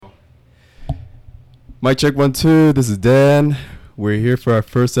Mic check 1 2. This is Dan. We're here for our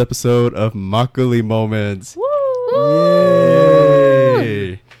first episode of Makgeolli Moments. Woo!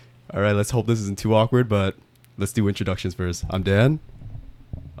 Yay! All right, let's hope this isn't too awkward, but let's do introductions first. I'm Dan.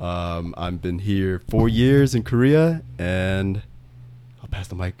 I've been here 4 years in Korea, and I'll pass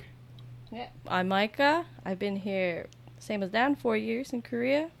the mic. Yeah, I'm Micah. I've been here, same as Dan, 4 years in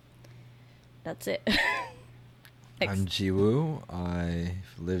Korea. That's it. I'm Jiwoo.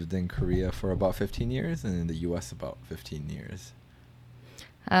 I've lived in Korea for about 15 years and in the U.S. about 15 years.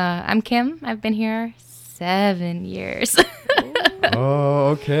 I'm Kim. I've been here 7 years. Oh,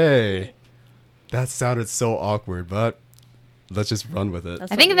 okay. That sounded so awkward, but let's just run with it.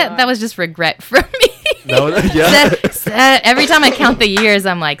 That's I think what we that are. was just regret from me. That was, yeah. Every time I count the years,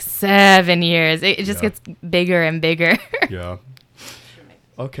 I'm like 7 years. It just Yeah. gets bigger and bigger. Yeah.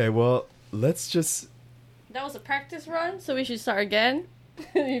 Okay, well, let's just... That was a practice run, so we should start again.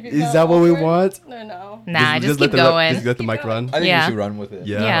 Is that what we want? No. Nah, just let keep the, going. Just let the mic run? I think Yeah. we should run with it.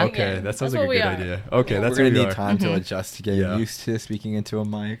 Yeah, Yeah. okay. Yeah. That sounds That's like a what we good are. idea. Okay, that's We're what going we to need are. time to Mhm. adjust to get Yeah. used to speaking into a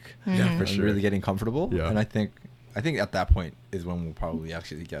mic. Yeah, for and sure. really getting comfortable. Yeah. And I think at that point is when we'll probably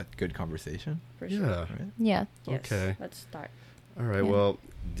actually get good conversation. For sure. Yeah. Right? Yeah. Yes, Okay. let's start. All right, Yeah. well,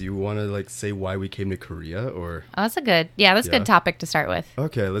 do you want to say why we came to Korea or... Oh, that's a good Yeah. topic to start with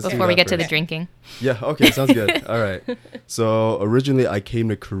Okay, let's do before we that get to the first. drinking. Yeah, okay, sounds good. All right. So originally I came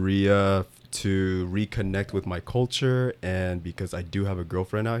to Korea to reconnect with my culture and because I do have a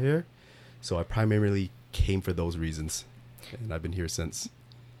girlfriend out here. So I primarily came for those reasons. And I've been here since.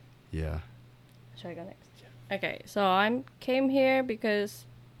 Yeah. Should I go next? Okay, so I came here because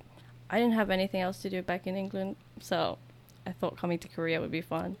I didn't have anything else to do back in England, so I thought coming to Korea would be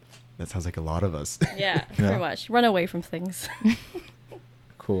fun. That sounds like a lot of us. Yeah, Yeah. pretty much. Run away from things.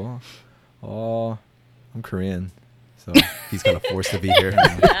 Cool. Oh, I'm Korean. So He's kind of forced to be here.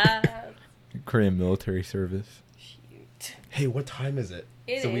 Korean military service. Hey, what time is it?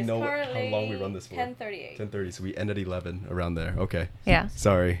 so we know how long we run this for. 10:38. 10:30. So we end at 11 around there. Okay. Yeah.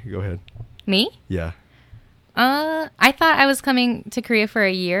 Sorry. Go ahead. Me? Yeah. I thought I was coming to Korea for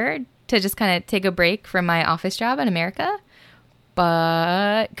a year to just kind of take a break from my office job in America.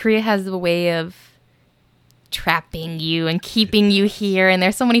 But Korea has a way of trapping you and keeping you here. And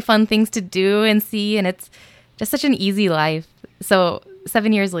there's so many fun things to do and see. And it's just such an easy life. So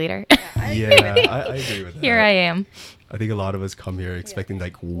 7 years later, Yeah, I agree with that. here I am. I think a lot of us come here expecting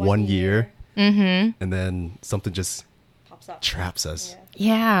like 1 year, Mm-hmm. and then something just Pops up. traps us.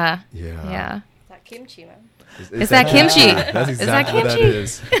 Yeah. Yeah. Yeah. Yeah. It's like kimchi, man. It's that kimchi. That's Is that exactly what that kimchi?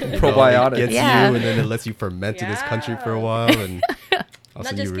 is. You know, Probiotics. It gets Yeah. you, and then it lets you ferment in this country for a Yeah. while, and all of a Not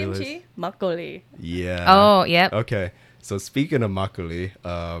sudden just you realize, kimchi, makgeolli. yeah. Oh, yep. Okay. So speaking of makgeolli,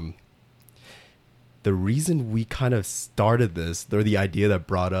 the reason we kind of started this, or the idea that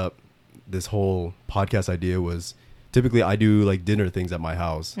brought up this whole podcast idea was typically I do like dinner things at my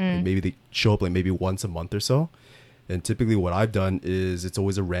house. Like maybe they show up like maybe once a month or so. And typically what I've done is it's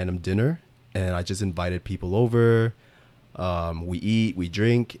always a random dinner and I just invited people over. We eat, we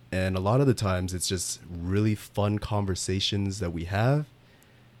drink, and a lot of the times it's just really fun conversations that we have.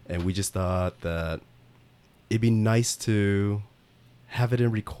 And we just thought that it'd be nice to have it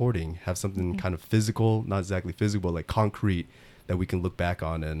in recording, have something kind of physical, not exactly physical, but like concrete that we can look back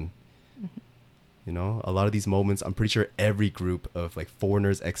on. And, you know, a lot of these moments, I'm pretty sure every group of like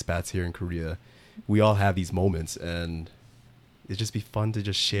foreigners, expats here in Korea, we all have these moments and it'd just be fun to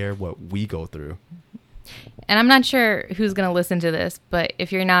just share what we go through. And I'm not sure who's going to listen to this, but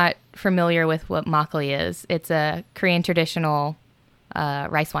if you're not familiar with what makgeolli is, it's a Korean traditional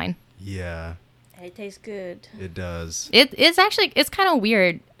rice wine. Yeah, It tastes good. it does. It's kind of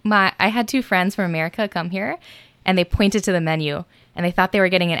weird. I had 2 friends from America come here, and they pointed to the menu, and they thought they were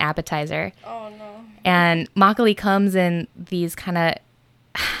getting an appetizer. Oh no. And makgeolli comes in these kind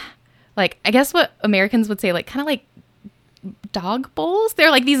of, like, I guess what Americans would say, like, kind of like dog bowls. They're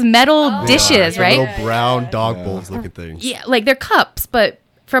like these metal Oh, dishes, yeah, right? Little brown yeah. dog Yeah. bowls looking things. Yeah, like they're cups, but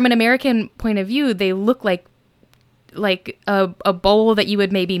from an American point of view, they look like a bowl that you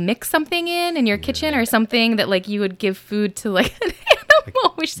would maybe mix something in your kitchen, or something that like you would give food to like an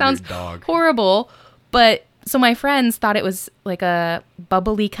animal, which sounds your dog. horrible. But so my friends thought it was like a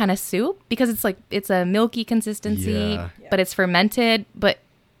bubbly kind of soup because it's a milky consistency, Yeah. but it's fermented. But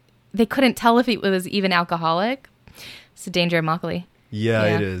they couldn't tell if it was even alcoholic. It's the danger of makgeolli. Yeah,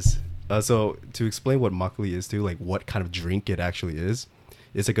 Yeah. it is. So to explain what makgeolli is too, like what kind of drink it actually is,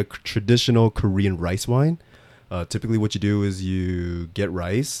 it's like a traditional Korean rice wine. Typically what you do is you get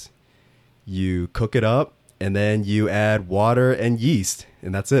rice, you cook it up, and then you add water and yeast,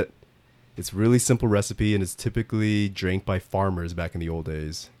 and that's it. It's really simple recipe, and it's typically drank by farmers back in the old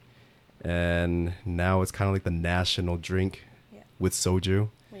days. and now it's kind of like the national drink Yeah. with soju.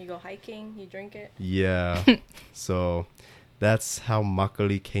 When you go hiking, you drink it. Yeah. So that's how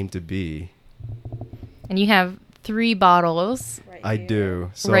makgeolli came to be. And you have 3 bottles Right I here.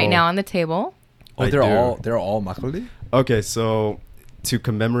 do. So, right now on the table. Oh, I they're do. all makgeolli? Okay, so to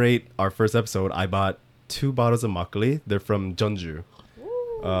commemorate our first episode, I bought 2 bottles of makgeolli. They're from Jeonju.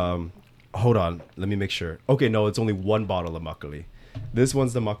 Hold on, let me make sure. Okay, no, it's only 1 bottle of makgeolli. This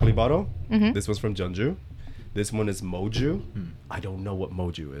one's the makgeolli bottle. This one's from Jeonju. This one is moju. I don't know what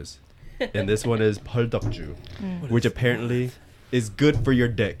moju is. And this one is puldeokju, which apparently is good for your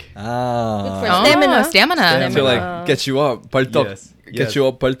dick. Ah. For Oh, stamina. stamina. To like get you up, paltok. Yes, Get yes. you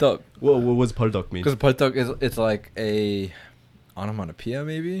up, paltok. What was puldeok mean? Because paltok is it's like a onomatopoeia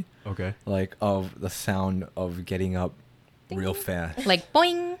maybe, Okay. like of the sound of getting up real fast. Like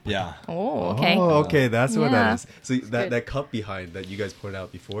boing. Yeah. Oh, okay. Oh, okay, that's what Yeah. that is. So that, good. that cup behind that you guys pointed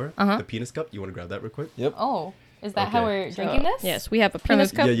out before, Uh-huh. the penis cup, you want to grab that real quick? Yep. Oh, is that how Okay. we're So, drinking this? Yes, we have a From penis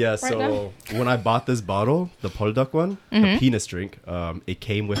the- cup. Yeah, yeah. right So now. when I bought this bottle, the puldeok one, the penis drink, it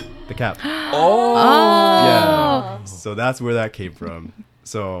came with the cap. Oh. Yeah. So that's where that came from.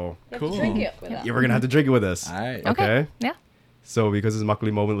 So You have Cool. to drink it with that. yeah, we're gonna have to drink it with us. All right. Okay. Okay. Yeah. So because it's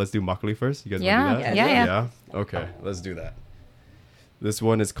makgeolli moment, let's do makgeolli first. You guys Yeah, want to do that? yeah. Okay, let's do that. This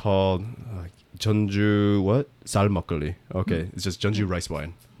one is called Jeonju what? Sal makgeolli. Okay, it's just Jeonju rice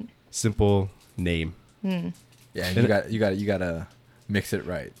wine. Simple name. Yeah, and you gotta mix it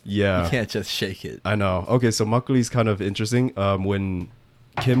right. Yeah. You can't just shake it. I know. Okay, so makgeolli is kind of interesting. When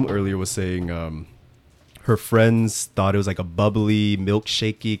Kim earlier was saying her friends thought it was like a bubbly,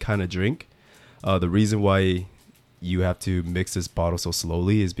 milkshakey kind of drink. The reason why you have to mix this bottle so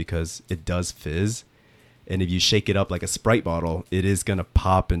slowly is because it does fizz. And if you shake it up like a Sprite bottle, it is going to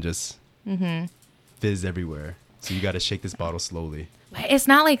pop and just fizz everywhere. So you got to shake this bottle slowly. It's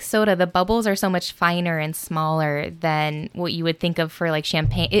not like soda. The bubbles are so much finer and smaller than what you would think of for like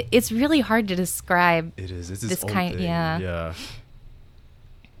champagne. It's really hard to describe. It is. It's This its own kind- thing. yeah. Yeah.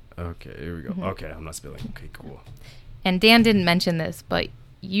 Okay, here we go. Okay, I'm not spilling. Okay, cool. And Dan didn't mention this, but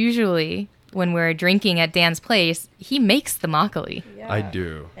usually when we're drinking at Dan's place, he makes the makgeolli. Yeah. I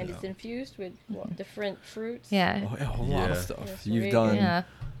do. And it's infused with different fruits. Yeah. Oh, a whole lot of Yeah. stuff. Yes, You've very done good. Yeah.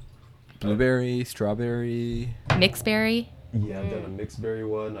 blueberry, strawberry. Mixed berry. Yeah, I've done a mixed berry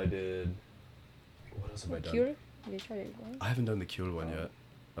one. I did. What else have I done? Cure? You tried it once? I haven't done the cured one yet.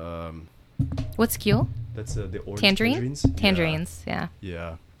 What's Kule? That's the orange Tangerine? tangerines. Tangerines. Yeah.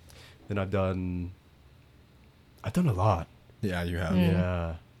 Yeah. Then I've done a lot. Yeah, you have.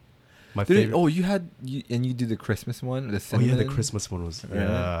 Yeah. My Did it, favorite. oh, you do the Christmas one, the Oh cinnamon. yeah, the Christmas one was. Right.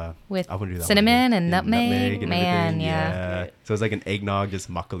 Yeah. With I wouldn't do that one cinnamon again. and nutmeg. and Man, everything. yeah. So it's like an eggnog, just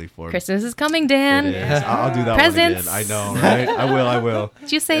makgeolli form. Christmas is coming, It Dan. is. I'll do that Presents. one again. I know, right? I will.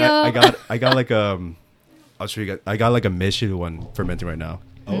 Did you say I got like I'll show you guys. I got like a Meshiru one fermenting right now.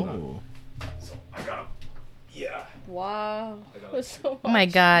 Oh. So I got yeah. Wow. got That's so Oh my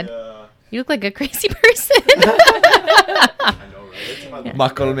much. God. Yeah. You look like a crazy person. I know, right? It's my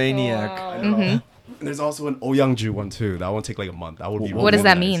Makalmaniac. Wow. I know. And there's also an Oyangju one too. That won't take like a month. That would be. What does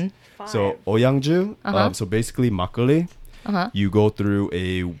that really nice. mean? So Oyangju, Uh-huh. so basically makgeolli, Uh-huh. you go through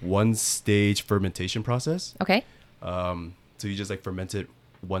a 1-stage fermentation process. Okay. So you just like ferment it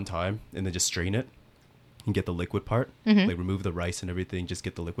one time and then just strain it and get the liquid part. Mm-hmm. Like remove the rice and everything, just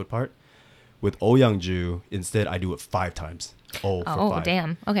get the liquid part. With Oyangju, instead I do it 5 times. For Oh, 5.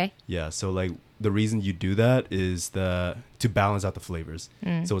 damn. Okay. Yeah, so like the reason you do that is to balance out the flavors.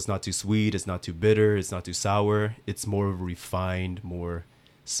 So it's not too sweet, it's not too bitter, it's not too sour. It's more of a refined, more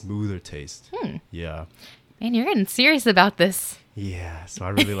smoother taste. Yeah. Man, you're getting serious about this. Yeah, so I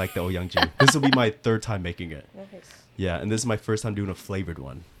really like the Oyangju. This will be my 3rd time making it. Nice. Yeah, and this is my first time doing a flavored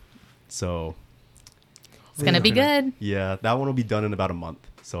one. So It's going to be good. yeah, that one will be done in about a month.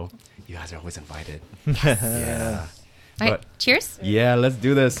 So you guys are always invited. Yeah. All right. But Cheers. yeah, let's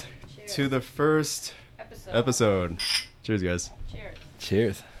do this Cheers. to the first episode. Cheers, guys. Cheers.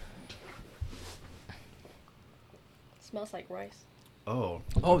 Cheers. Smells like rice. Oh.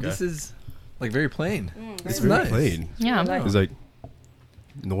 Oh, okay. this is like very plain. It's very very nice. plain. Yeah. Like- It's like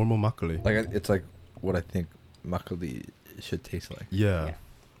normal makgeolli. Like it's like what I think makgeolli should taste like. Yeah. Yeah.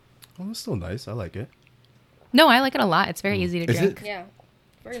 Oh, it's still nice. I like it. No, I like it a lot. It's very easy to Is drink. it? Yeah.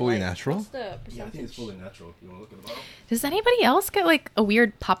 Very Fully light. natural? What's the percentage? natural. You want to look at the bottle? Does anybody else get like a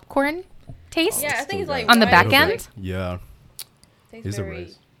weird popcorn taste Yeah, I think it's like on the rice, back like, end? Yeah. tastes Here's a very-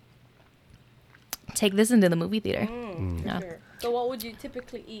 rice. Take this into the movie theater. for Yeah. sure. So what would you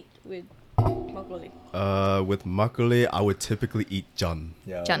typically eat with makgeolli? With makgeolli, I would typically eat jun.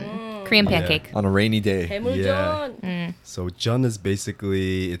 Yeah. Jun. Korean Yeah. pancake. On a rainy day. Haemuljeon. So jun is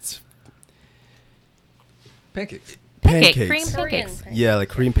basically it's Pancakes. Pancake, Pancakes. cream Korean pancakes. Yeah, like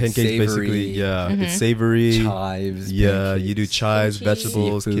cream pancakes, Savory. basically. Yeah, Mhm. it's savory. Chives. Yeah, you do pancakes. chives, Kimchi.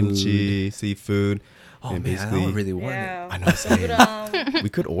 vegetables, Seafood. kimchi, seafood. Oh and man, I basically, don't really want Yeah. I know, But, same. we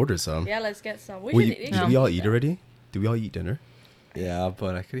could order some. yeah, let's get some. We Well, should, you- we did should we all eat eat that. already? Did we all eat dinner? it. Yeah,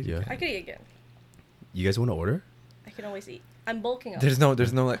 but I could. Yeah. I could eat again. You guys want to order? I can always eat. I'm bulking up. There's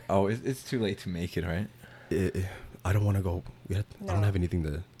no like. Oh, it's too late to make it, right? I don't want to go. I don't No. have anything to.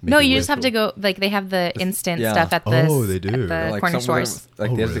 No, make it you with. just have to go. Like they have the instant Yeah. stuff at the Oh, they do. at the Like corner some of them- stores.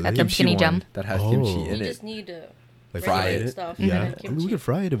 Like Oh, there's really? the At the kimchi skinny one jump. that has Oh. kimchi You in it. just need to Like Fry fry it. it. stuff. Yeah, and I then mean, we kimchi. could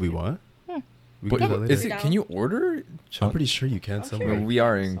fry it if we want. Hmm. We But can do that is later. it? Can you order? I'm pretty sure you can I'm somewhere. sure. We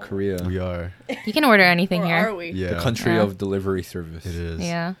are in So- Korea. We are. You can order anything Or here. are we? Yeah. The country Yeah. of delivery service. It is.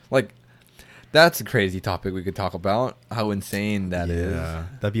 Yeah. Like, that's a crazy topic we could talk about. How insane that is. Yeah.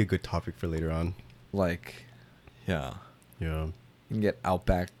 That'd be a good topic for later on. Like, yeah. Yeah. You can get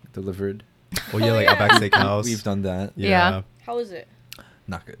Outback delivered. Oh yeah, like Outback Steakhouse. We've done that. Yeah. How is it?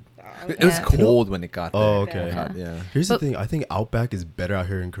 Not good. Okay. It was Yeah. cold when it got there. Oh, okay. It got- yeah. Here's the But- thing. I think Outback is better out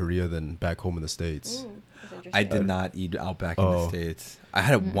here in Korea than back home in the States. Mm, that's interesting. I did not eat Outback in the Oh. States. I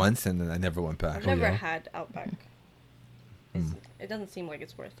had it once and then I never went back. I've never yeah? had Outback. Mm. It doesn't seem like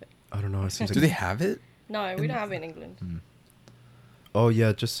it's worth it. I don't know. It seems Do like they have it? No, we don't have it in England. Mm. Oh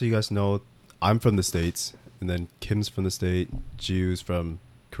yeah, just so you guys know, I'm from the States, and then Kim's from the state, Jiu's from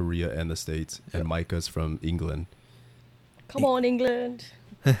Korea and the States, and Yep. Micah's from England. Come on, England.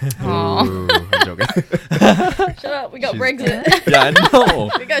 Aw. Ooh, I'm joking. Shut up. We got She's- Brexit. Yeah, I know.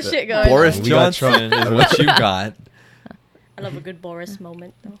 we got shit going. Boris We got Johnson is what you got. I love a good Boris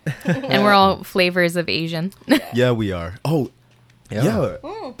moment, though. And we're all flavors of Asian. Yeah, we are. Oh, yeah.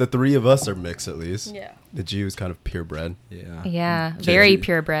 Mm. The three of us are mixed at least. Yeah. The Jiu is kind of purebred. Yeah. Yeah, very Jeju-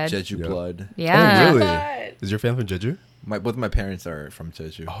 purebred. Jeju Yeah. blood. Yeah. Oh, really? God. Is your family from Jeju? Both my parents are from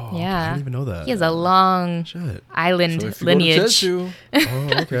Jeju. Oh, I Yeah. didn't even know that. He has a long Shit. island So if you go to lineage. Jeju, Oh,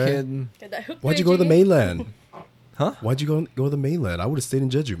 you okay. can- Get that hook Why'd you go to the chicken. mainland? Huh? Why'd you go to the mainland? I would have stayed in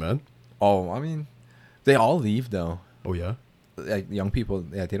Jeju, man. Oh, I mean, they all leave though. Oh yeah. Like young people,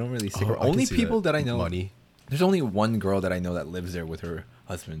 yeah, they don't really stick Oh, around. I can Only see people that I know. Money. There's only one girl that I know that lives there with her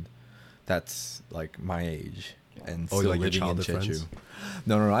husband. That's like my age and Oh, still like your living in childhood Jeju. friends?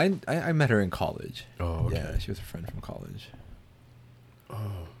 No. I met her in college. Oh, okay. Yeah, she was a friend from college.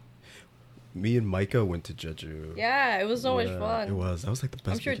 Me and Micah went to Jeju. Yeah, it was so much Yeah, fun. It was. That was like the best.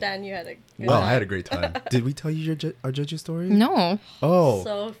 I'm sure weekend. Dan, you had a good Well, time. I had a great time. Did we tell you our Jeju story? No. Oh,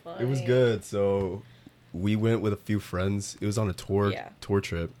 So fun. it was good. So we went with a few friends. It was on a tour Yeah.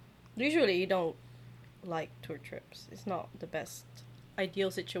 trip. Usually, you don't like tour trips. It's not the best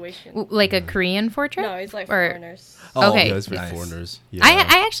ideal situation. Like a Korean fortress? No, it's like Or- foreigners. Oh, Okay. Yeah, it's for nice. foreigners. Yeah.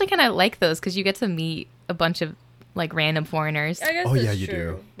 I actually kind of like those because you get to meet a bunch of like random foreigners. I guess Oh, that's yeah, you true.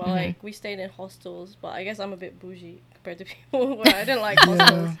 do. But Mhm. like, we stayed in hostels. But I guess I'm a bit bougie compared to people where I didn't like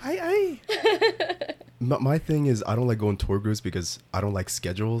hostels. My thing is I don't like going tour groups because I don't like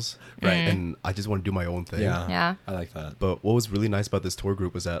schedules. Right. And I just want to do my own thing. Yeah. Yeah. I like that. But what was really nice about this tour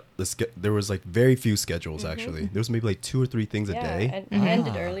group was that there was like very few schedules actually. There was maybe like 2 or 3 things a Yeah, day. and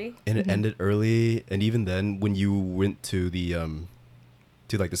ended Ah. early. And it ended early, and even then when you went to the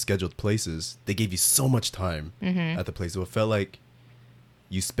to like the scheduled places, they gave you so much time at the place, so it felt like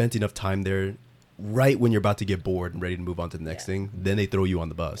you spent enough time there right when you're about to get bored and ready to move on to the next Yeah. thing, then they throw you on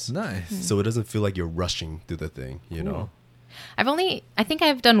the bus. Nice. So it doesn't feel like you're rushing through the thing, you know. I think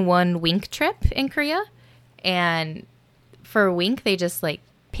I've done one Wink trip in Korea, and for Wink they just like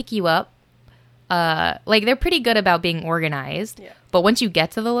pick you up. Like they're pretty good about being organized, Yeah. but once you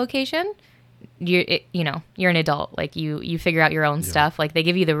get to the location, you're an adult. Like you figure out your own Yeah. stuff. Like they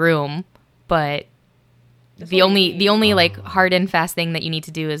give you the room, but That's the all you only need. the only like hard and fast thing that you need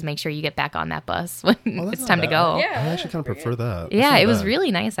to do is make sure you get back on that bus when Oh, that's it's not time to bad. go. Yeah, I actually that's kind of pretty prefer good. that. That's Yeah, not it was bad.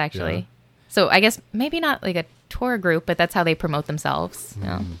 really nice actually. Yeah. So I guess maybe not like a tour group, but that's how they promote themselves.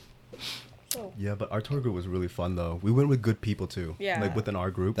 Yeah. So, Yeah, but our tour group was really fun though. We went with good people too. Yeah. Like within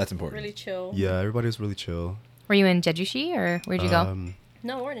our group. That's important. really chill. Yeah, everybody was really chill. Were you in Jeju-shi or where'd you go?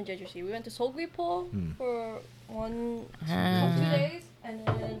 No, we weren't in Jeju-si. We went to Seogwipo Hmm. for 2 Ah. days, and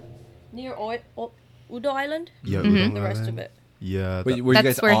then near Udo Island. Yeah, Mhm. Udon The rest Island. of it. Yeah. Wait, that- were you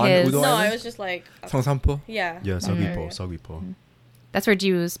That's guys where on his- Udo No, Island? it was just like Songsampo? yeah. yeah, that Seogwipo, area. Seogwipo. That's where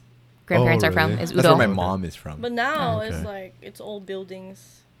Jiwoo's grandparents Oh, are from. really? Is That's where Udo. my Okay. mom is from. But now Oh, okay. it's like it's old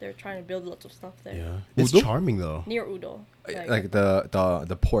buildings. They're trying to build lots of stuff there. Yeah. It's Udo? charming though. Near Udo. Like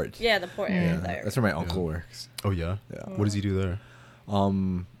the port. yeah, the port area Yeah, there. that's where my uncle works. Oh yeah. Yeah. What does he do there? 'Cause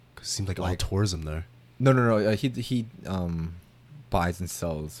it seems like all Like- tourism there. No. He buys and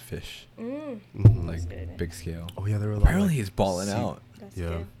sells fish, Mm, Mhm. like good. big scale. Oh yeah, there were a lot. Apparently, of, he's balling sea- out. that's Yeah.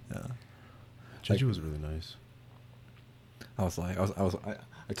 good. Yeah. Jeju was really nice. I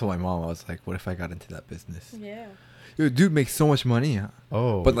told my mom, I was like, what if I got into that business? Yeah. Dude makes so much money.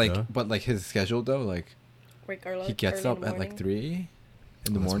 Oh, But like, yeah? his schedule though, like Wake early, he gets early in up the at like morning. 3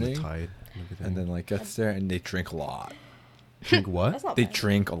 in the That's with morning, Tide and everything. and then like gets there and they drink a lot. drink what? That's not They bad.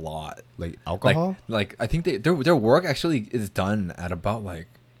 drink a lot. Like alcohol? Like I think their work actually is done at about like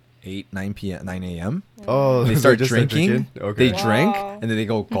 9 a.m. Oh, They start just drinking. Okay. They drink Wow. and then they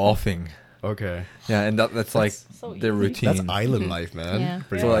go golfing. Okay. Yeah, and that's like so their easy. routine. That's island life, man. Yeah.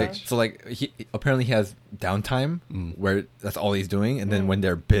 Pretty So much. like he apparently he has downtime Mm. where that's all he's doing, and then when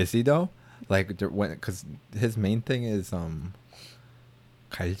they're busy though, like because his main thing is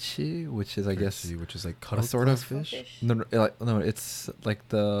갈치, which is I guess which is like a cuddle sort of fish. no, it's like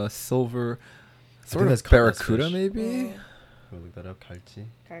the silver think sort that's of cutlass barracuda fish. maybe. Mm. Go look that up. 갈치.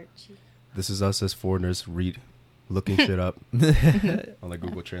 Karchi. This is us as foreigners looking shit up on like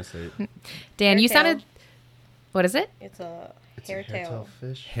Google Translate. Dan, you Hairtail. sounded. What is it? It's a It's a hairtail.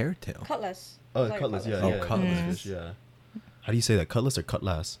 fish. Hairtail. Cutlass. Oh, It's like a cutlass. Yeah, Oh, yeah. cutlass fish. Yeah. How do you say that? Cutlass or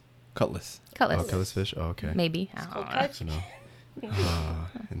cutlass? Cutlass. Cutlass. Oh, cutlass fish. Oh, okay. Maybe. I It's don't called know. Good to know.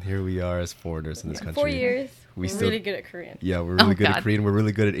 And here we are as foreigners in this country. 4 years. We We're still- really good at Korean. Yeah, we're really good God. at Korean. We're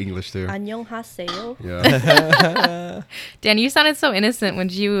really good at English too. 안녕하세요. Yeah. Dan, you sounded so innocent when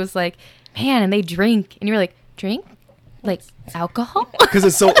Ji was like, man, and they drink. And you were like, drink? Like alcohol? Because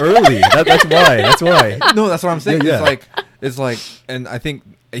it's so early. That's why. That's why. No, that's what I'm saying. Yeah, yeah. It's like, and I think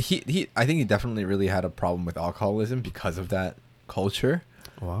I think he definitely really had a problem with alcoholism because of that culture.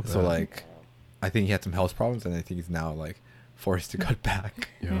 Wow, So like, I think he had some health problems, and I think he's now like forced to cut back.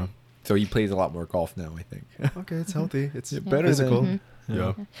 yeah. So he plays a lot more golf now, I think. Okay, it's healthy. It's Yeah, better better physical. than-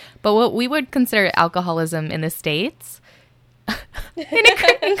 Yeah. But what we would consider alcoholism in the States,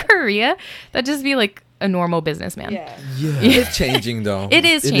 in Korea, that'd just be like a normal businessman. Yeah. Yeah. It's changing though. It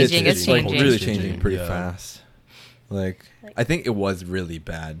is changing. It's like changing. really changing pretty Yeah. fast. Like Like- I think it was really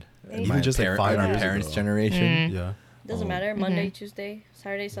bad. Even My just, like, parent- 5 in our years parents' ago. generation. Mm. Yeah. Doesn't Oh. matter. Monday, Tuesday,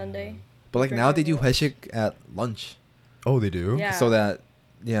 Saturday, Sunday. But like Drink now they do everywhere. 회식 at lunch, Oh, they do? Yeah. so that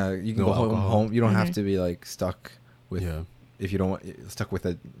you can No go home. alcohol. You don't have Mhm. to be like stuck with Yeah. if you don't want stuck with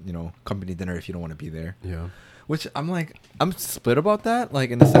a company dinner if you don't want to be there. Yeah. Which I'm split about that.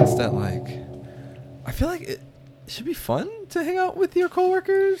 Like in the sense that like I feel like it should be fun to hang out with your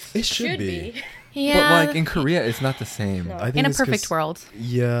coworkers. It should be. Yeah. But like in Korea, it's not the same. No. I think in a it's perfect 'cause- world.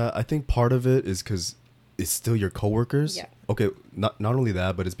 Yeah, I think part of it is because it's still your coworkers. Yeah. Okay, not only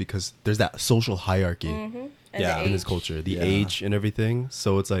that, but it's because there's that social hierarchy Mm-hmm. Yeah. in this culture, the Yeah. age and everything.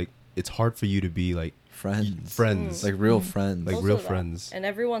 So it's like it's hard for you to be like Friends. friends, Like real friends. Like Also real that. friends. And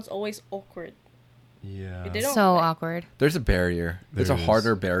everyone's always awkward. Yeah. They don't- So like- awkward. There's a barrier. There's There a is.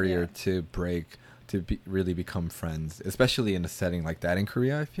 harder barrier Yeah. to break really become friends, especially in a setting like that in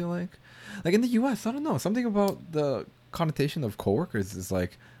Korea. I feel like in the U.S., I don't know, something about the connotation of coworkers is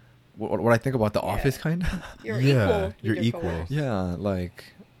like what I think about the Yeah. office kind of. You're Yeah, equal. with you're your equal. coworkers. Yeah, like,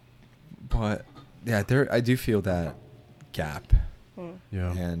 but yeah, I do feel that gap, Hmm.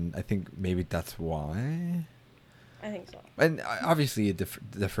 Yeah. and I think maybe that's why. I think so. And obviously, it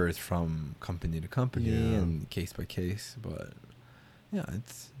differs from company to company Yeah. and case by case, but yeah,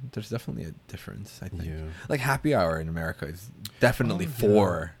 there's definitely a difference. I think Yeah. like happy hour in America is definitely Oh, yeah.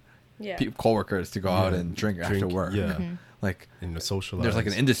 for Yeah. coworkers to go out Yeah, and drink after work. Yeah. Mhm. Like In the social. there's like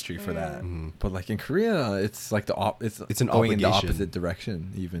an industry for that, Mhm. but like in Korea, it's like it's an going in the obligation. opposite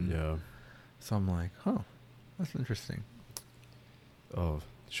direction even. Yeah. So I'm like, oh, that's interesting. Oh,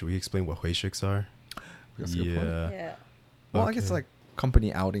 should we explain what huishiks are? That's a good point. Yeah. Yeah. Well, I guess Okay. like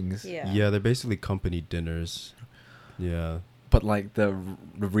company outings. Yeah. Yeah, they're basically company dinners. Yeah. But like the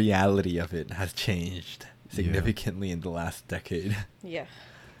reality of it has changed significantly in the last decade. Yeah.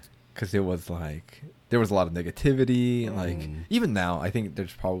 Because it was like there was a lot of negativity. Like Mm. even now, I think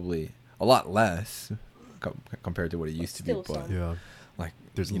there's probably a lot less compared to what it used to be. Still But some. Yeah. like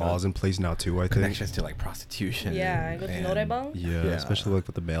There's you know, laws in place now too, I think. connections to like prostitution. Yeah. I go to and Noraebang. Yeah, Yeah. especially like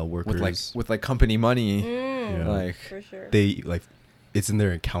with the male workers. with like company money. Mm, Yeah. Like for sure. They like it's in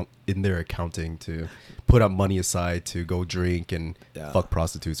their accounting to put up money aside to go drink and Yeah. fuck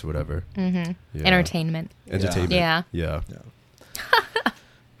prostitutes or whatever. Mm-hmm. Yeah. Entertainment. Entertainment. Yeah. Yeah. Yeah.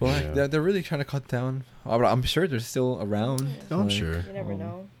 Well, like, Yeah. they're really trying to cut down. I'm sure they're still around. Oh, I'm like, sure. You never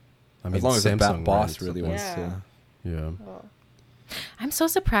know. I mean, as long as the Samsung boss ran really something. wants Yeah. to. Yeah. Oh. I'm so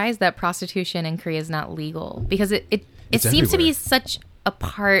surprised that prostitution in Korea is not legal because it It's seems to be everywhere. such a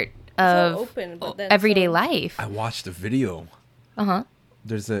part so of open, but then everyday so- life. I watched a video. Uh huh.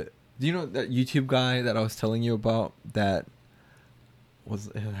 Do you know that YouTube guy that I was telling you about that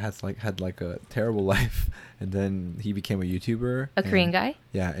had like a terrible life, and then he became a YouTuber. A Korean guy?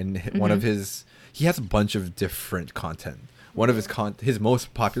 Yeah, and one of his he has a bunch of different content. One of his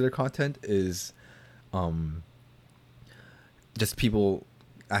most popular content is just people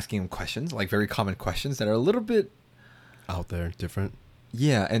asking him questions, like very common questions that are a little bit Out there, different.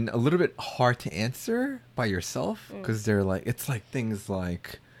 yeah, and a little bit hard to answer by yourself because they're like it's like things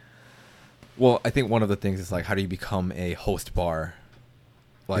like well, I think one of the things is like how do you become a host bar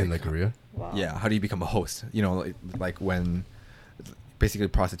In like Korea. Wow. yeah, how do you become a host? You know, like when basically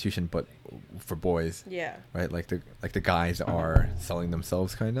prostitution but for boys. Yeah. Right? Like the guys are selling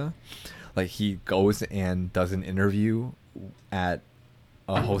themselves kind of. Like he goes and does an interview at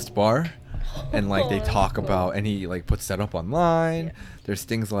a host bar and like they talk about and he like puts that up online. Yeah. There's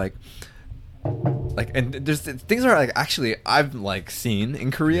things like and there's things are like actually I've like seen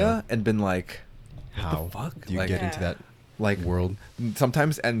in Korea and been like what How the fuck? do you Like- get into that like world?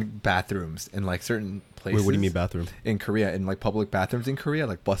 sometimes and bathrooms in like certain places. Wait, what do you mean bathroom? In Korea, in like public bathrooms in Korea,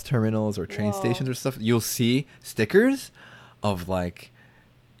 like bus terminals or train Wow. stations or stuff, you'll see stickers of like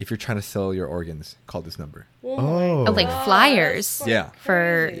if you're trying to sell your organs, call this number. Oh, Oh. my Oh, like God, flyers. that's so Yeah.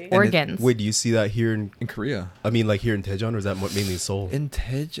 For crazy. organs. Wait, do you see that here in? In Korea. I mean, like here in Daejeon, or is that mainly Seoul? In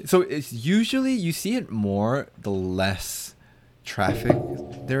Tej, so it's usually you see it more the less traffic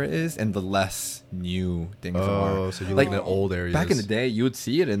there is and the less new things Oh, are. so you like live in the old areas. back in the day, you would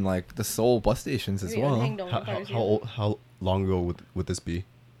see it in like the Seoul bus stations as Maybe well. Anhangdong, How, Paris, how, old, how long ago would this be?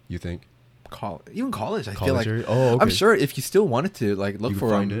 You think? Even college, I feel College like. area? Oh, okay. I'm sure if you still wanted to like look You can for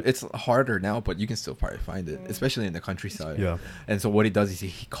find them, it? it's harder now, but you can still probably find it, especially in the countryside. Yeah. And so what he does is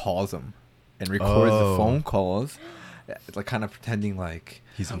he calls them and records the Oh. phone calls, like kind of pretending like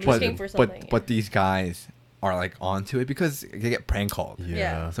He's I'm interested. looking for something. but these guys are like onto it because they get prank called. Yeah.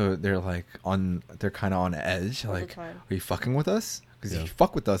 Yeah. So they're like they're kind of on edge. All the Like, time. are you fucking with us? Because Yeah. if you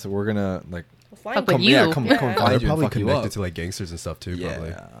fuck with us, we're gonna like We'll find Fuck with come, you. yeah, come Yeah. find They're you and probably fuck you up. connected to like gangsters and stuff too.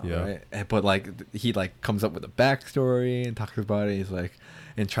 Probably. Yeah. Right. But like he like comes up with a backstory and talks about it. He's like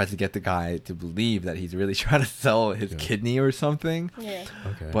and tries to get the guy to believe that he's really trying to sell his Yeah. kidney or something. Yeah.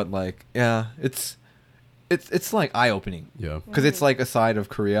 Okay. But like yeah, it's like eye opening. Yeah. Because it's like a side of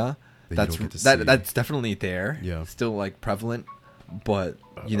Korea That you that's don't get to see. that's definitely there. Yeah. Still like prevalent, but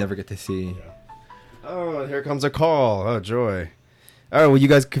you never get to see. Oh, here comes a call. Oh, joy. All right, well, you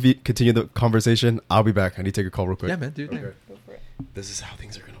guys continue the conversation. I'll be back. I need to take a call real quick. Yeah, man, dude. Okay. Go for it. This is how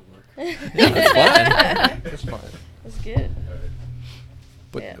things are gonna work. Yeah, that's fine. That's fine. That's good.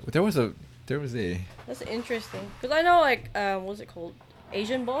 But Yeah. there was a That's interesting. Because I know, like, what's it called?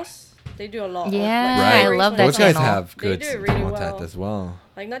 Asian Boss? They do a lot. of, Yeah, like, I stories love when that those it's guys channel. have They good do it really content well. as well.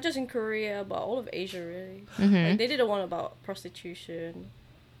 Like, not just in Korea, but all of Asia, really. Mhm. Like, they did a one about prostitution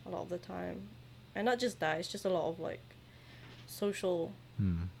a lot of the time. And not just that, it's just a lot of, like, social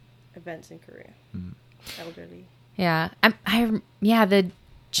Hmm. events in Korea. Hmm. Elderly. Yeah, yeah, the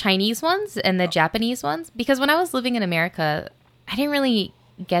Chinese ones and the Japanese ones. Because when I was living in America, I didn't really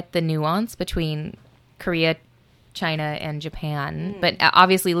get the nuance between Korea, China, and Japan. But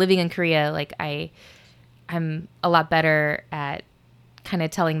obviously, living in Korea, like I'm a lot better at kind of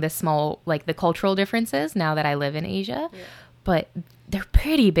telling the small, like the cultural differences now that I live in Asia. Yeah. But they're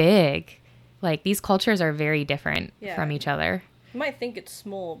pretty big. Like these cultures are very different Yeah. from each other. You might think it's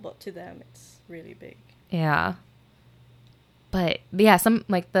small, but to them, it's really big. Yeah. But yeah, some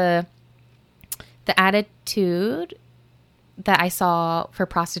like the attitude that I saw for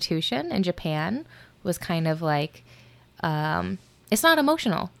prostitution in Japan was kind of like it's not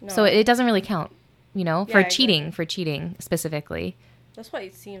emotional. So No. it doesn't really count, you know, Yeah, for exactly. cheating specifically. That's what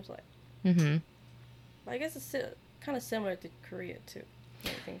it seems like. Mhm. But I guess it's kind of similar to Korea, too.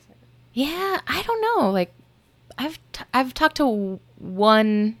 Like, things like that. Yeah, I don't know. Like I've talked to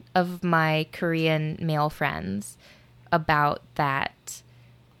one of my Korean male friends about that,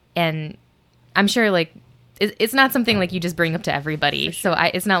 and I'm sure like it's not something like you just bring up to everybody. So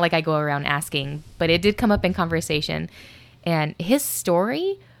it's not like I go around asking, but it did come up in conversation, and his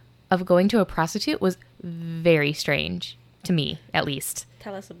story of going to a prostitute was very strange to me, at least.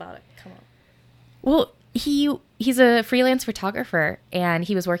 Tell us about it. Come on. Well, he's a freelance photographer, and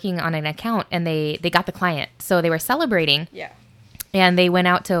he was working on an account, and they got the client. So they were celebrating, Yeah. and they went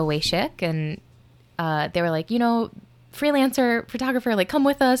out to a Weishik, and they were like, you know, freelancer photographer, like, come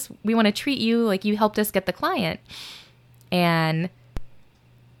with us. We want to treat you. Like, you helped us get the client. And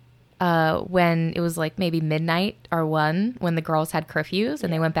when it was like maybe midnight or 1, when the girls had curfews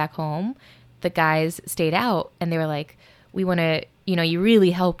and they went back home, the guys stayed out, and they were like, we want to, you know, you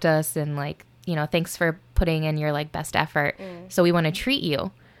really helped us, and like, you know, thanks for putting in your like best effort. So we want to treat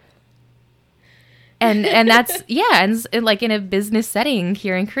you. and that's and like in a business setting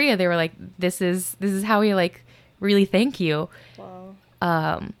here in Korea, they were like, this is how we like really thank you. Wow.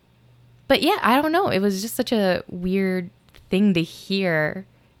 But yeah, I don't know. It was just such a weird thing to hear.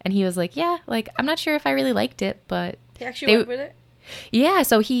 And he was like, yeah, like, I'm not sure if I really liked it, but He actually went with it? yeah.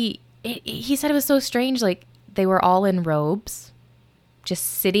 So he said it was so strange. Like they were all in robes, just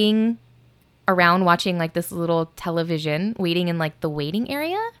sitting around watching like this little television, waiting in like the waiting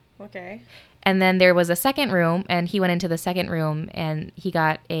area. Okay. And then there was a second room, and he went into the second room, and he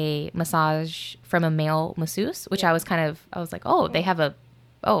got a massage from a male masseuse, which I was like, oh, they have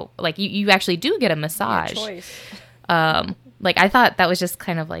like you actually do get a massage. Choice. Like I thought that was just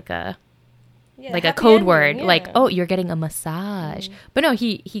kind of like a Happy code ending, word, yeah. like, oh, you're getting a massage. But no,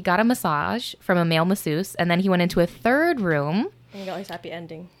 he got a massage from a male masseuse, and then he went into a third room, And he got his happy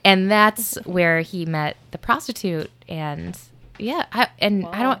ending. and that's where he met the prostitute. And yeah,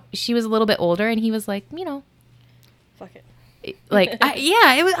 she was a little bit older, and he was like, you know, Fuck it. like,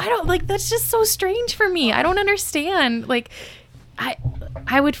 that's just so strange for me. I don't understand. Like,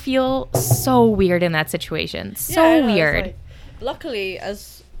 I would feel so weird in that situation. So I know, it's weird. like- luckily,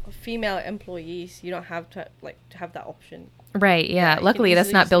 as female employees, you don't have to have that option. Right, yeah. you can Luckily, that's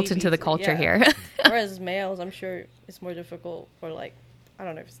easily not just built leave into the easily, culture yeah. here. Whereas males, I'm sure it's more difficult, or like, I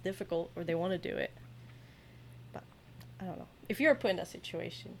don't know if it's difficult or they want to do it. But I don't know. If you're put in that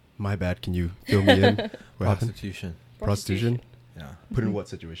situation, My bad. Can you fill me in? What happened? Prostitution. Prostitution? Yeah. Put in what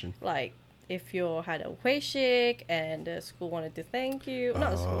situation? like if you had a hueshik and the school wanted to thank you,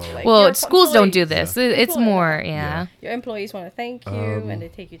 not the school. Like Well, your schools don't do employees- this. It's Employees. more, yeah. Your employees want to thank you, and they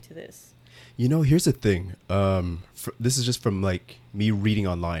take you to this. You know, here's the thing. This is just from like me reading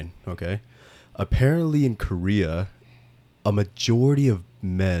online. Okay, apparently in Korea, a majority of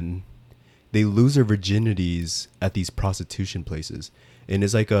men, they lose their virginities at these prostitution places, and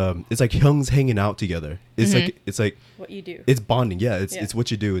it's like hyungs hanging out together. It's like What you do? it's bonding. Yeah, it's Yeah. it's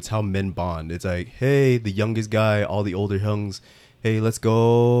what you do. It's how men bond. It's like, hey, the youngest guy, all the older hyungs, hey, let's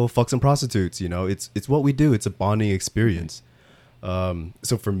go fuck some prostitutes. You know, it's what we do. It's a bonding experience.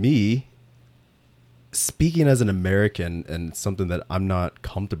 So for me, speaking as an American and something that I'm not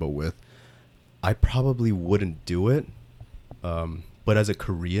comfortable with, I probably wouldn't do it. But as a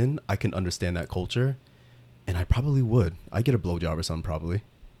Korean, I can understand that culture, and I probably would. I get a blowjob or something, probably,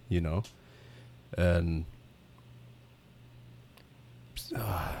 you know, and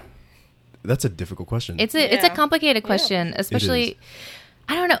that's a difficult question. It's a Yeah. complicated Yeah. question, It especially is.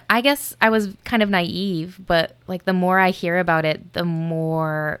 I don't know. I guess I was kind of naive, but like the more I hear about it, the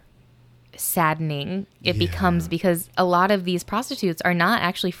more saddening it Yeah. becomes, because a lot of these prostitutes are not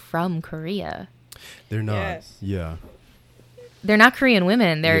actually from Korea. They're not. Yes. Yeah. They're not Korean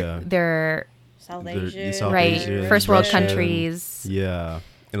women. Yeah. They're South They're- Asian, South right, Asian, first world Russian. countries. Yeah.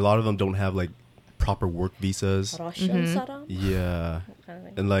 And a lot of them don't have like proper work visas. Russian saram, Yeah. kind of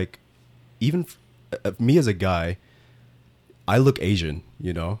thing. And like, even me as a guy, I look Asian,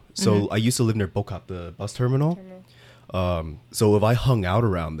 you know? So I used to live near Bokap, the bus terminal. So if I hung out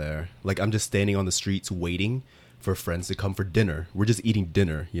around there, like I'm just standing on the streets waiting for friends to come for dinner. We're just eating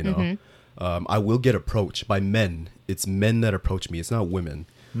dinner, you know? I will get approached by men. It's men that approach me. It's not women.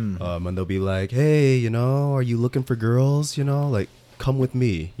 And they'll be like, hey, you know, are you looking for girls? You know, like, come with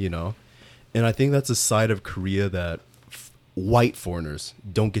me, you know? And I think that's a side of Korea that white foreigners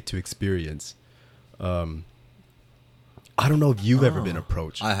don't get to experience. I don't know if you've ever been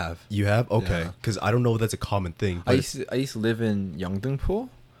approached. I have. You have? Okay. Yeah. Because I don't know if that's a common thing. I But used to live in Yeongdeungpo.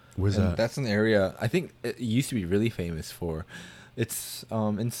 where's And that? That's an area I think it used to be really famous for. It's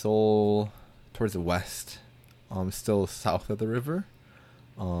in Seoul, towards the west, still south of the river,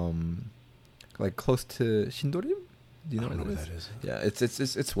 like close to Shindorim. Do you know I don't know what what it that is? is.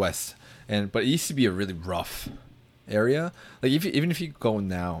 Yeah, it's west, but it used to be a really rough area. Like even if you go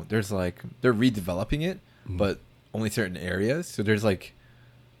now, there's like they're redeveloping it, but only certain areas. So there's like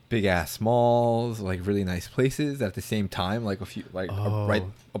big ass malls, like really nice places. At the same time, like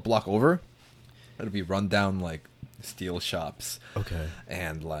a block over, it'll be run down like steel shops Okay.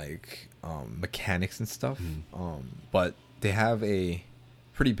 and like mechanics and stuff. But they have a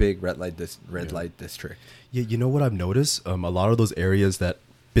pretty big red light district. Yeah, you know what I've noticed? A lot of those areas that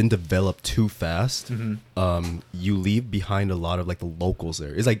been developed too fast, you leave behind a lot of like the locals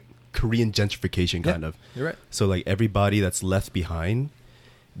there. It's like Korean gentrification kind of. You're right. So like everybody that's left behind,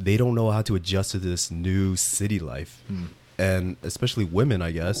 they don't know how to adjust to this new city life. And especially women,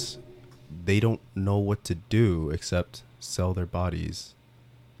 I guess, they don't know what to do except sell their bodies.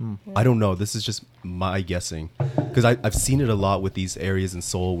 I don't know. This is just my guessing, because I've seen it a lot with these areas in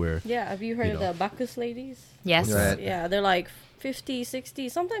Seoul where Yeah, have you heard You of know. the Bacchus ladies? Yes. Right. Yeah, they're like 50, 60,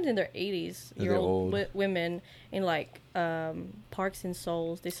 sometimes in their 80s They're year old old. women in like parks in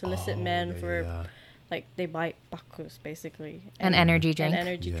Seoul. They solicit men for like they buy Bacchus basically An energy and drink.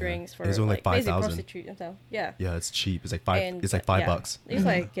 energy Yeah. drinks for It's only like basic 5,000. prostitute. So, yeah. yeah, it's cheap. It's like five. And, It's like yeah, $5. It's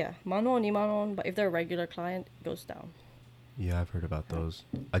like yeah, 10,000, 2,000, but if they're a regular client, it goes down. Yeah, I've heard about those.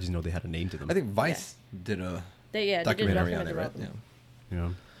 I just know they had a name to them. I think Vice did a They did a documentary on it, right? about them. Yeah. Yeah.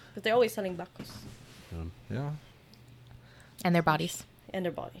 But they're always selling Bacchus Yeah. Yeah. And their bodies. and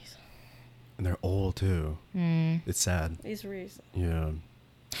their bodies. And they're old too. Mm. It's sad. It's really sad. Yeah.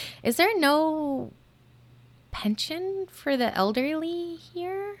 Is there no pension for the elderly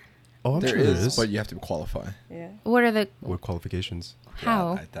here? Oh, I'm There sure is, there is. but you have to qualify. Yeah, What are the What qualifications?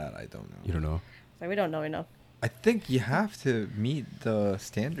 how? That I don't know. You don't know. so we don't know enough. I think you have to meet the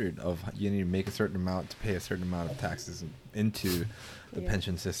standard of you need to make a certain amount to pay a certain amount of taxes into the Yeah.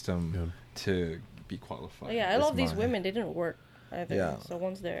 pension system Yeah. to be qualified. Oh, yeah, a That's lot of these my- women they didn't work either. Yeah. So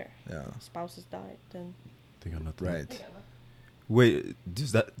once their Yeah. spouses died, then They got nothing. Right. Wait,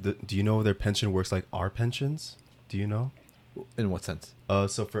 do you know their pension works like our pensions? Do you know? In what sense? So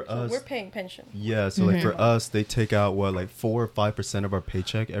for so us, we're paying pension. yeah. So like for Mhm. us, they take out what, like 4 or 5% of our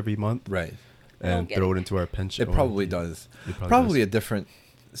paycheck every month, Right. I don't and get throw it. it into our pension. It probably does. It Probably does. a different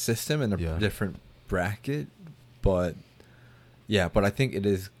system and a Yeah. different bracket, but yeah, but I think it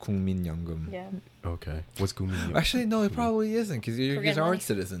is 국민연금. Yeah. Okay. What's Gumi? Actually, no, it probably isn't because you Korean guys aren't money.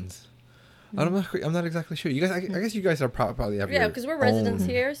 citizens. I'm not exactly sure. You guys, I guess you guys are probably have Yeah, your because we're residents own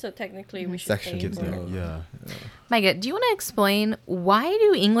here, so technically we should section pay Gives for them, it. yeah. Micah, do you want to explain why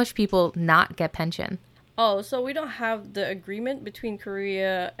do English people not get pension? Oh, so we don't have the agreement between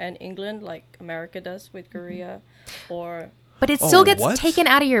Korea and England like America does with Korea, or But it Oh, still gets what? taken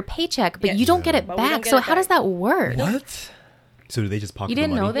out of your paycheck, but Yeah. you don't get it But we don't back. get So it how does back. that work? What? So do they just pocket You the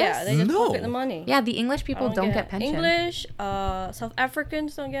didn't money? know this? yeah, they just No. pocket the money. Yeah, the English people I don't get pension. English, South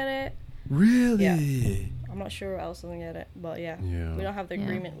Africans don't get it. Really? I'm not sure who else doesn't get it, but yeah, Yeah. we don't have the Yeah.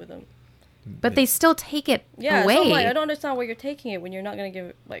 agreement with them. But they still take it Yeah, away. so I'm like, I don't understand why you're taking it when you're not gonna give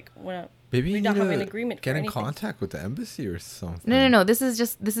it. Like when Maybe we you don't need have an to agreement. get for in anything. contact with the embassy or something. No. This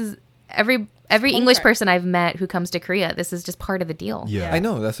is every English contract. person I've met who comes to Korea. This is just part of the deal. Yeah. I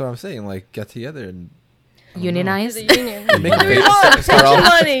know. That's what I'm saying. Like, get together and Unionize. It's a union. Make a we page- want start pension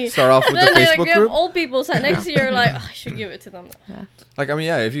off- money. start off with then the they, Facebook like, you have group. old people sat next to you. You're like, oh, I should give it to them. Like, I mean,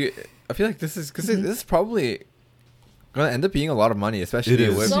 yeah. I feel like this is because this is probably gonna end up being a lot of money, especially It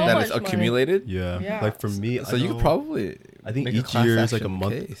is. with So that much is money. accumulated. Yeah. Yeah. Like for me, So you could probably. I think make each class year is like a action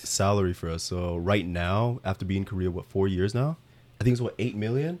month case. salary for us. So right now, after being in Korea, 4 years now? I think it's 8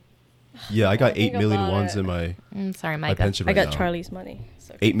 million? Yeah, I got Think 8 million about ones it. in my Sorry, my Micah. pension I right got now. Charlie's money.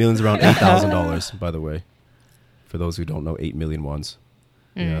 So 8 million is around $8,000, by the way. For those who don't know, 8 million ones.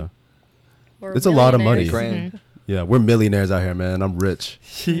 Yeah. we're It's a lot of money. millionaires. Grand. Yeah, we're millionaires out here, man. I'm rich.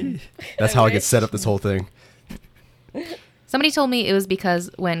 That's how I get set up this whole thing. Somebody told me it was because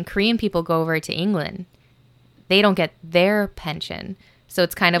when Korean people go over to England, they don't get their pension. So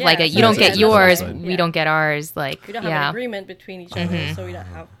it's kind of Yeah, like so you don't that's- get yeah, yours, that's we yeah. don't get ours. Like, We don't have an yeah. agreement between each other, so we don't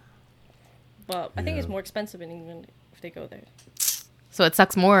have. But I think it's more expensive in England if they go there. So it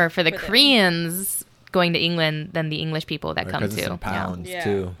sucks more for the For them. Koreans going to England than the English people that Right, come 'cause it's to. in pounds. Yeah,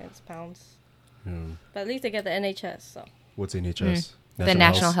 too. it's pounds. Yeah. But at least they get the NHS. So What's NHS? The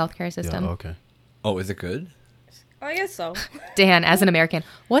National Healthcare System. Yeah, okay. Oh, is it good? I guess so. Dan, as an American,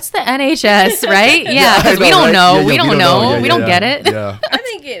 what's the NHS, right? Yeah, I because we know, don't right? know. Yeah, we yeah, don't know. Yeah, we yeah, don't yeah. get it. Yeah. I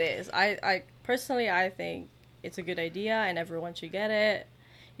think it is. I personally, I think it's a good idea, and everyone should get it.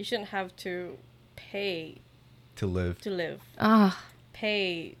 You shouldn't have to pay To live. to live, Ah,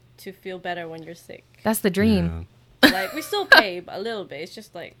 pay to feel better when you're sick. that's the dream. Like we still pay but a little bit. It's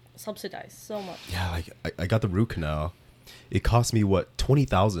just like subsidized so much. Yeah, like I got the root canal. It cost me what,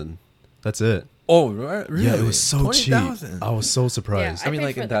 20,000. That's it. Oh, right, really? Yeah, it was so cheap. 20,000. I was so surprised. Yeah, I mean, paid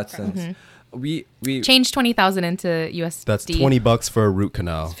like for in the that crown. sense, we Change 20,000 into USD. That's $20 for a root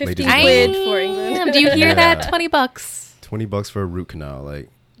canal. It's ladies 15 and quid gentlemen. for England. Do you hear that? Yeah. 20 bucks. $20 for a root canal. Like,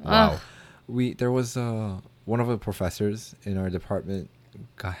 wow. there was one of the professors in our department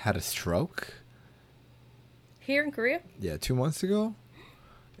had a stroke. Here in Korea? Yeah, 2 months ago,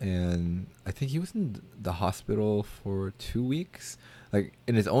 and I think he was in the hospital for 2 weeks, like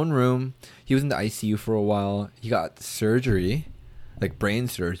in his own room. He was in the ICU for a while. He got surgery, like brain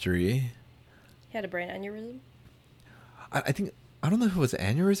surgery. He had a brain aneurysm. I think, I don't know if it was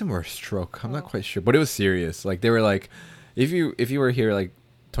an aneurysm or a stroke. I'm not Oh. quite sure, but it was serious. Like they were like, if you were here like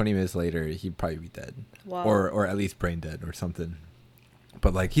 20 minutes later, he'd probably be dead, Wow. or at least brain dead or something.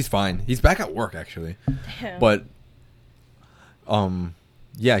 But like he's fine. He's back at work actually. Damn. But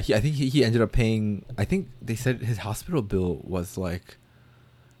yeah, I think he ended up paying. I think they said his hospital bill was like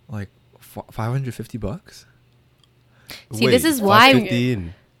 $550 See, this is why- $550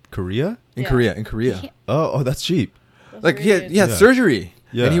 in Korea. in Yeah. Korea. In Korea, Oh, that's cheap. That's like really he had Yeah. surgery,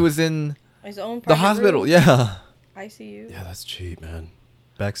 Yeah. and he was in his own the private hospital. room, Yeah, ICU. Yeah, that's cheap, man.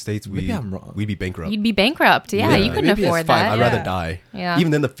 Back states, Maybe I'm wrong. we'd be bankrupt. You'd be bankrupt. Yeah, Yeah. you couldn't Maybe it's afford fine. that. I'd Yeah. rather die. Yeah.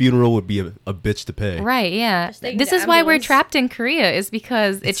 Even then, the funeral would be a bitch to pay. Right, yeah. Just taking This the is why we're ambulance. trapped in Korea, is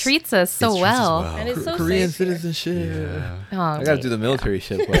because it It's- treats us so it treats us well. well. And it's so Korean safe here. citizenship. Yeah. Oh, I gotta dude. do the military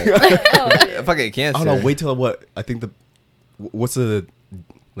shit, but Oh, if I get cancer, I don't know. Wait till what? I think what's the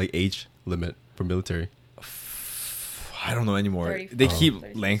like age limit for military? I don't know anymore. 35. They keep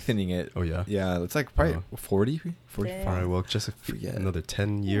 36. lengthening it. Oh yeah. Yeah, it's like probably Oh. 40, 45. Damn. All right. Well, just Forget. another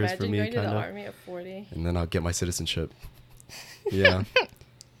 10 years Imagine for me, going to kind the of, army at 40. and then I'll get my citizenship. Yeah.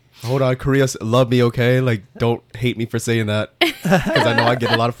 Hold on, Korea, love me, okay? Like, don't hate me for saying that, because I know I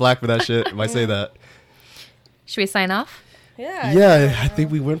get a lot of flack for that shit if I say that. Should we sign off? Yeah. Yeah, I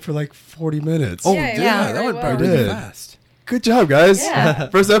think we went for like 40 minutes. Oh Yeah, yeah, it went that very went well. by really Did. fast. Good job, guys. Yeah.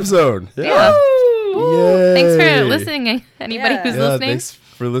 First episode. Yeah. Yay. Thanks for listening. Anybody Yeah. who's Yeah, listening. thanks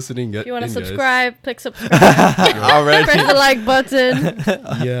for listening. If you want to in, guys. subscribe, click subscribe. Already. Press the like button.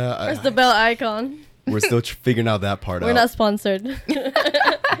 Yeah, Press the bell icon. we're still figuring out that part We're out. not sponsored. But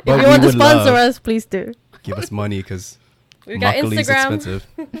If we you want to would sponsor love- us, please do. Give us money because We've got Makkali's Instagram. expensive.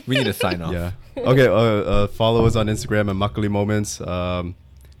 We need to sign off. Yeah. Okay. Follow us on Instagram at Makkali Moments.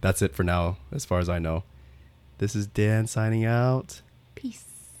 That's it for now, as far as I know. This is Dan signing out. Peace.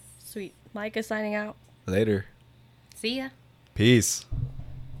 Sweet. Micah signing out. Later. See ya. Peace.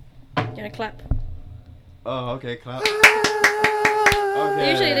 You gonna clap? Oh, okay. Clap.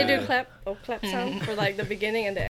 Usually they do clap sound for like the beginning and the